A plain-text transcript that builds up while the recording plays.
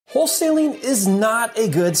Wholesaling is not a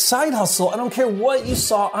good side hustle. I don't care what you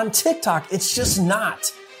saw on TikTok. It's just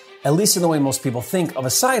not. At least in the way most people think of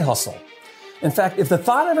a side hustle. In fact, if the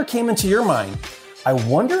thought ever came into your mind, I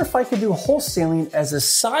wonder if I could do wholesaling as a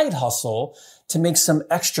side hustle to make some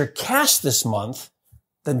extra cash this month,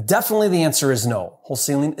 then definitely the answer is no.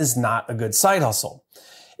 Wholesaling is not a good side hustle.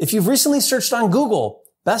 If you've recently searched on Google,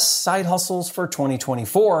 best side hustles for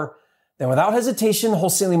 2024, then without hesitation,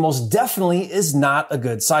 wholesaling most definitely is not a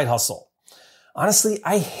good side hustle. Honestly,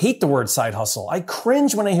 I hate the word side hustle. I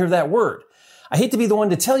cringe when I hear that word. I hate to be the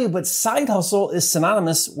one to tell you, but side hustle is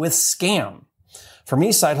synonymous with scam. For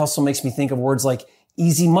me, side hustle makes me think of words like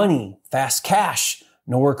easy money, fast cash,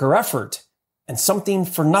 no work or effort, and something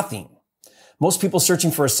for nothing. Most people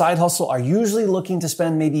searching for a side hustle are usually looking to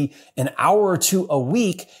spend maybe an hour or two a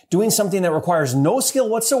week doing something that requires no skill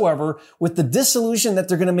whatsoever with the disillusion that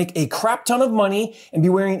they're going to make a crap ton of money and be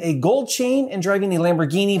wearing a gold chain and driving a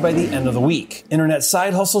Lamborghini by the end of the week. Internet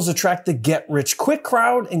side hustles attract the get-rich-quick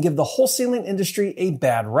crowd and give the wholesaling industry a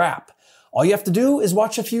bad rap. All you have to do is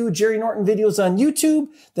watch a few Jerry Norton videos on YouTube,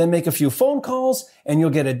 then make a few phone calls, and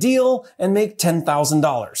you'll get a deal and make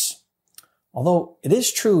 $10,000. Although it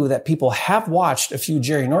is true that people have watched a few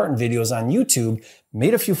Jerry Norton videos on YouTube,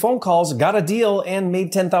 made a few phone calls, got a deal, and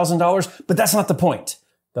made $10,000, but that's not the point.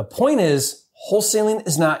 The point is, wholesaling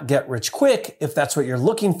is not get rich quick if that's what you're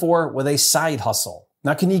looking for with a side hustle.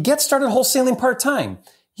 Now, can you get started wholesaling part-time?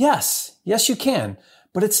 Yes, you can,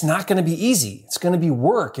 but it's not going to be easy. It's going to be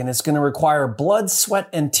work, and it's going to require blood, sweat,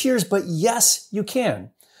 and tears, but yes, you can.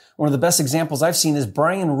 One of the best examples I've seen is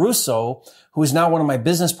Brian Russo, who is now one of my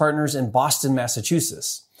business partners in Boston,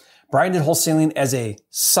 Massachusetts. Brian did wholesaling as a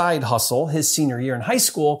side hustle his senior year in high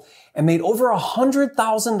school and made over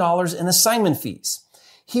 $100,000 in assignment fees.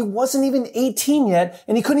 He wasn't even 18 yet,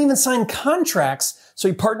 and he couldn't even sign contracts, so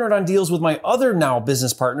he partnered on deals with my other now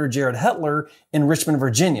business partner, Jared Hetler, in Richmond,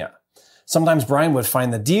 Virginia. Sometimes Brian would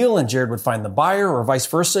find the deal and Jared would find the buyer, or vice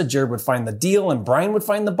versa. Jared would find the deal and Brian would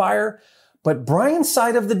find the buyer. But Brian's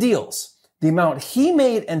side of the deals, the amount he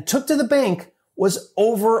made and took to the bank was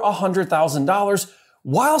over $100,000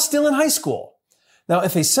 while still in high school. Now,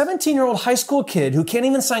 if a 17-year-old high school kid who can't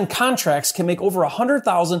even sign contracts can make over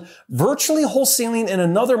 $100,000 virtually wholesaling in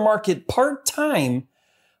another market part-time,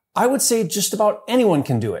 I would say just about anyone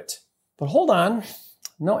can do it. But hold on.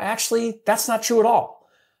 No, actually, that's not true at all.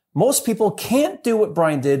 Most people can't do what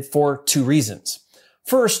Brian did for two reasons.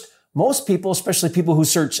 First, most people, especially people who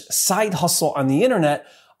search side hustle on the internet,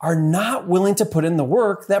 are not willing to put in the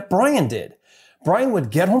work that Brian did. Brian would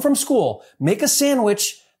get home from school, make a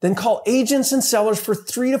sandwich, then call agents and sellers for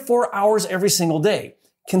 3 to 4 hours every single day,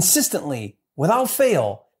 consistently, without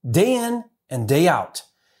fail, day in and day out.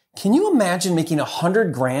 Can you imagine making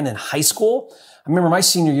 $100,000 in high school? I remember my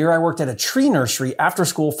senior year, I worked at a tree nursery after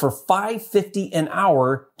school for $5.50 an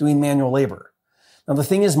hour doing manual labor. Now, the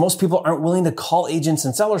thing is, most people aren't willing to call agents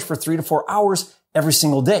and sellers for 3 to 4 hours every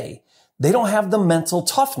single day. They don't have the mental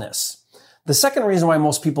toughness. The second reason why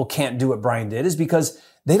most people can't do what Brian did is because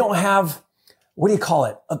they don't have,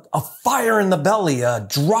 a fire in the belly, a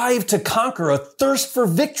drive to conquer, a thirst for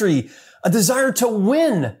victory, a desire to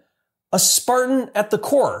win, a Spartan at the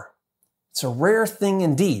core. It's a rare thing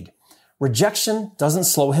indeed. Rejection doesn't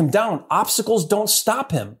slow him down. Obstacles don't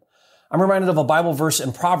stop him. I'm reminded of a Bible verse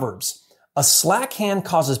in Proverbs. A slack hand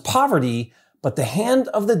causes poverty, but the hand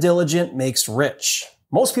of the diligent makes rich.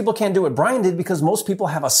 Most people can't do what Brian did because most people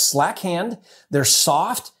have a slack hand. They're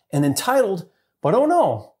soft and entitled, but oh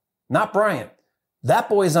no, not Brian. That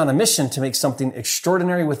boy is on a mission to make something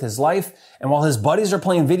extraordinary with his life. And while his buddies are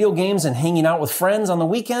playing video games and hanging out with friends on the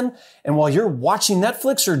weekend, and while you're watching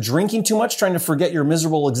Netflix or drinking too much trying to forget your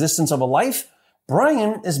miserable existence of a life,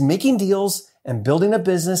 Brian is making deals and building a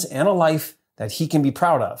business and a life that he can be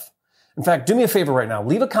proud of. In fact, do me a favor right now.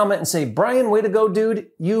 Leave a comment and say, Brian, way to go, dude.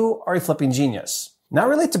 You are a flipping genius. Now, I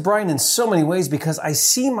relate to Brian in so many ways because I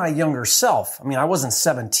see my younger self. I wasn't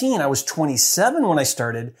 17. I was 27 when I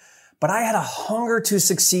started, but I had a hunger to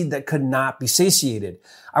succeed that could not be satiated.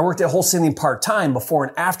 I worked at wholesaling part-time before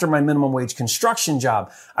and after my minimum wage construction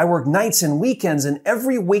job. I worked nights and weekends and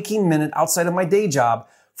every waking minute outside of my day job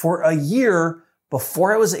for a year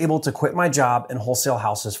before I was able to quit my job and wholesale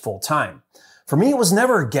houses full-time. For me, it was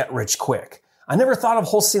never get rich quick. I never thought of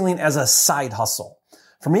wholesaling as a side hustle.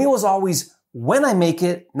 For me, it was always when I make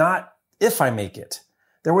it, not if I make it.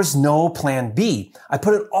 There was no plan B. I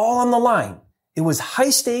put it all on the line. It was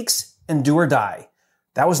high stakes and do or die.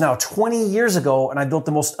 That was now 20 years ago, and I built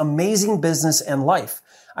the most amazing business and life.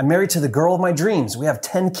 I'm married to the girl of my dreams. We have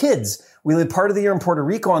 10 kids. We live part of the year in Puerto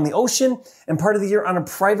Rico on the ocean and part of the year on a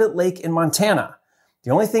private lake in Montana.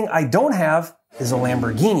 The only thing I don't have is a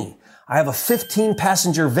Lamborghini. I have a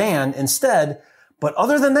 15-passenger van instead, but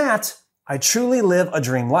other than that, I truly live a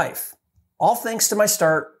dream life. All thanks to my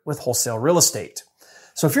start with wholesale real estate.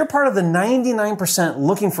 So if you're part of the 99%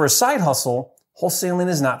 looking for a side hustle, wholesaling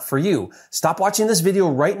is not for you. Stop watching this video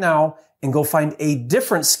right now and go find a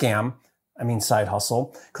different side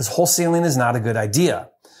hustle, because wholesaling is not a good idea.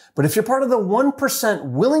 But if you're part of the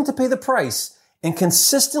 1% willing to pay the price and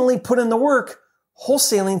consistently put in the work,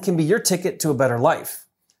 wholesaling can be your ticket to a better life.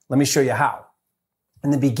 Let me show you how.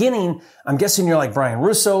 In the beginning, I'm guessing you're like Brian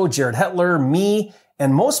Russo, Jared Hetler, me,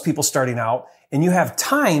 and most people starting out, and you have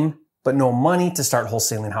time but no money to start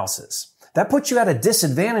wholesaling houses. That puts you at a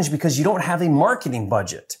disadvantage because you don't have a marketing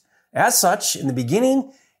budget. As such, in the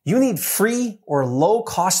beginning, you need free or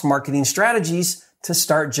low-cost marketing strategies to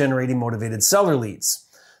start generating motivated seller leads.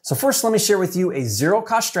 So first, let me share with you a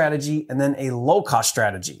zero-cost strategy and then a low-cost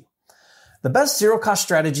strategy. The best zero-cost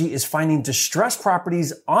strategy is finding distressed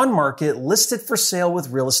properties on market listed for sale with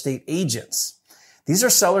real estate agents. These are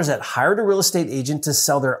sellers that hired a real estate agent to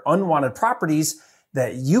sell their unwanted properties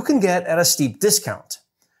that you can get at a steep discount.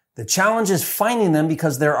 The challenge is finding them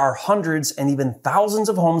because there are hundreds and even thousands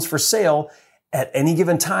of homes for sale at any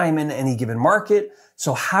given time in any given market.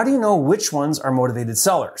 So how do you know which ones are motivated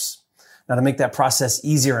sellers? Now, to make that process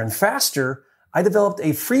easier and faster, I developed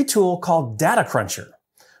a free tool called Data Cruncher.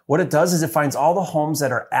 What it does is it finds all the homes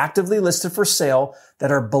that are actively listed for sale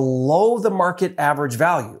that are below the market average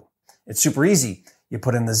value. It's super easy. You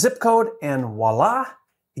put in the zip code and voila,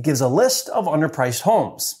 it gives a list of underpriced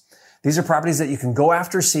homes. These are properties that you can go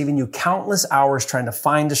after, saving you countless hours trying to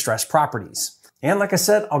find distressed properties. And like I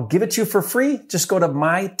said, I'll give it to you for free. Just go to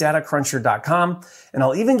mydatacruncher.com, and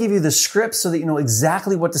I'll even give you the script so that you know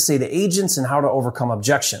exactly what to say to agents and how to overcome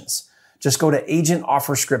objections. Just go to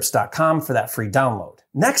agentofferscripts.com for that free download.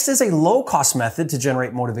 Next is a low-cost method to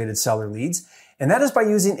generate motivated seller leads, and that is by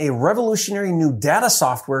using a revolutionary new data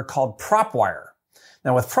software called PropWire.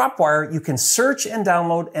 Now with PropWire, you can search and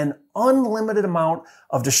download an unlimited amount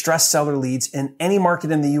of distressed seller leads in any market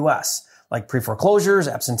in the US, like pre-foreclosures,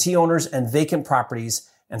 absentee owners, and vacant properties,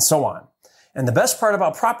 and so on. And the best part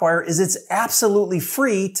about PropWire is it's absolutely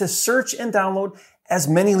free to search and download as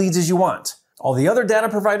many leads as you want. All the other data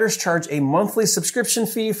providers charge a monthly subscription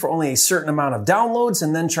fee for only a certain amount of downloads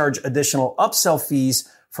and then charge additional upsell fees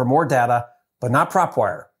for more data, but not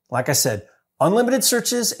PropWire. Like I said, unlimited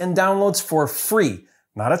searches and downloads for free.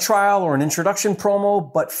 Not a trial or an introduction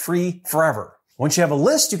promo, but free forever. Once you have a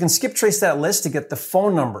list, you can skip trace that list to get the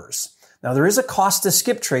phone numbers. Now there is a cost to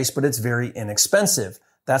skip trace, but it's very inexpensive.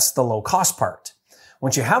 That's the low cost part.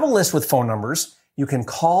 Once you have a list with phone numbers, you can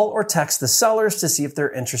call or text the sellers to see if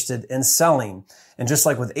they're interested in selling. And just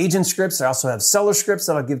like with agent scripts, I also have seller scripts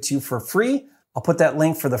that I'll give to you for free. I'll put that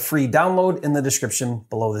link for the free download in the description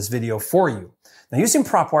below this video for you. Now, using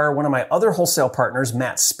PropWire, one of my other wholesale partners,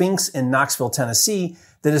 Matt Spinks in Knoxville, Tennessee,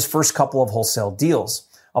 did his first couple of wholesale deals.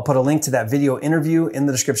 I'll put a link to that video interview in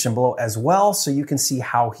the description below as well so you can see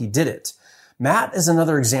how he did it. Matt is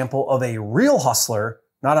another example of a real hustler,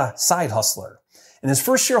 not a side hustler. In his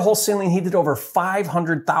first year wholesaling, he did over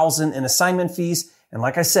 $500,000 in assignment fees. And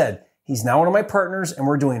like I said, he's now one of my partners and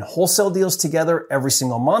we're doing wholesale deals together every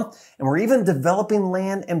single month. And we're even developing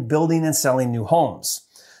land and building and selling new homes.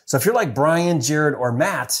 So if you're like Brian, Jared, or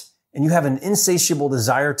Matt, and you have an insatiable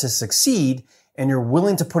desire to succeed and you're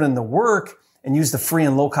willing to put in the work and use the free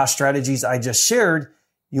and low-cost strategies I just shared,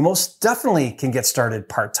 you most definitely can get started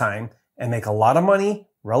part-time and make a lot of money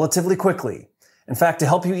relatively quickly. In fact, to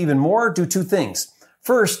help you even more, do two things.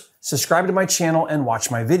 First, subscribe to my channel and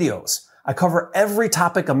watch my videos. I cover every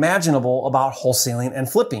topic imaginable about wholesaling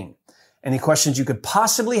and flipping. Any questions you could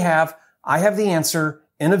possibly have, I have the answer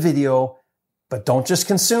in a video. But don't just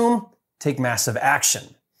consume, take massive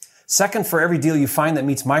action. Second, for every deal you find that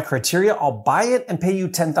meets my criteria, I'll buy it and pay you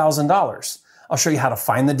 $10,000. I'll show you how to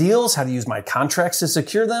find the deals, how to use my contracts to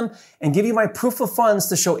secure them, and give you my proof of funds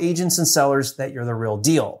to show agents and sellers that you're the real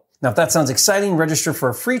deal. Now, if that sounds exciting, register for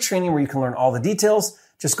a free training where you can learn all the details.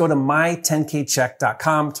 Just go to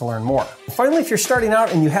my10kcheck.com to learn more. And finally, if you're starting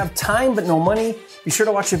out and you have time but no money, be sure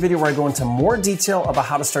to watch a video where I go into more detail about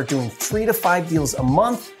how to start doing 3 to 5 deals a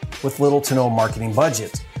month with little to no marketing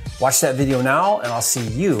budget. Watch that video now, and I'll see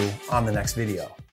you on the next video.